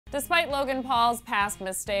Despite Logan Paul's past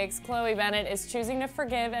mistakes, Chloe Bennet is choosing to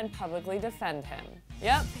forgive and publicly defend him.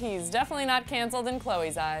 Yep, he's definitely not canceled in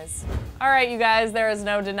Chloe's eyes. Alright you guys, there is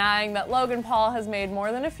no denying that Logan Paul has made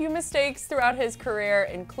more than a few mistakes throughout his career,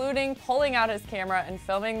 including pulling out his camera and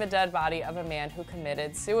filming the dead body of a man who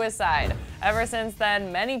committed suicide. Ever since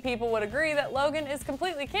then, many people would agree that Logan is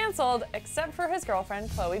completely canceled, except for his girlfriend,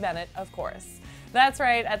 Chloe Bennet, of course. That's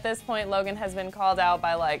right, at this point Logan has been called out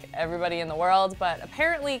by like everybody in the world, but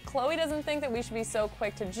apparently Chloe doesn't think that we should be so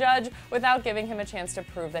quick to judge without giving him a chance to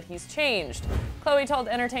prove that he's changed. Chloe told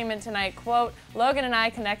Entertainment Tonight, quote, "Logan and I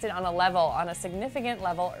connected on a significant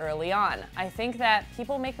level early on. I think that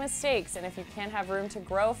people make mistakes, and if you can't have room to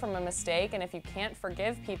grow from a mistake, and if you can't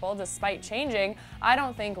forgive people despite changing, I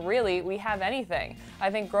don't think really we have anything.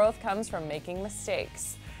 I think growth comes from making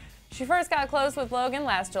mistakes." She first got close with Logan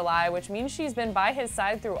last July, which means she's been by his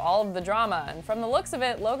side through all of the drama, and from the looks of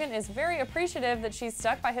it, Logan is very appreciative that she's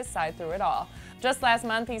stuck by his side through it all. Just last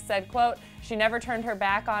month, he said, quote, "She never turned her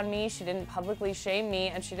back on me, she didn't publicly shame me,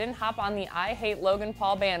 and she didn't hop on the I hate Logan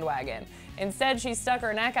Paul bandwagon. Instead, she stuck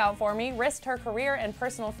her neck out for me, risked her career and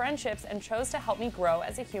personal friendships, and chose to help me grow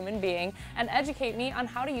as a human being and educate me on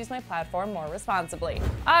how to use my platform more responsibly."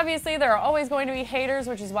 Obviously, there are always going to be haters,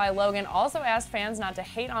 which is why Logan also asked fans not to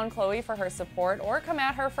hate on Chloe for her support or come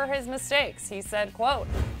at her for his mistakes. He said, quote,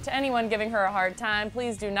 "To anyone giving her a hard time,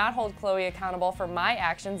 please do not hold Chloe accountable for my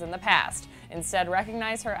actions in the past. Instead,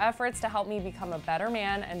 recognize her efforts to help me become a better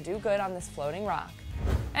man and do good on this floating rock."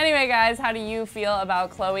 Anyway guys, how do you feel about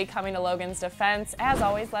Chloe coming to Logan's defense? As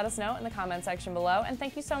always, let us know in the comment section below, and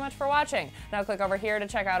thank you so much for watching. Now click over here to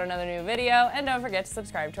check out another new video, and don't forget to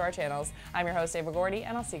subscribe to our channels. I'm your host, Ava Gordy,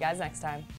 and I'll see you guys next time.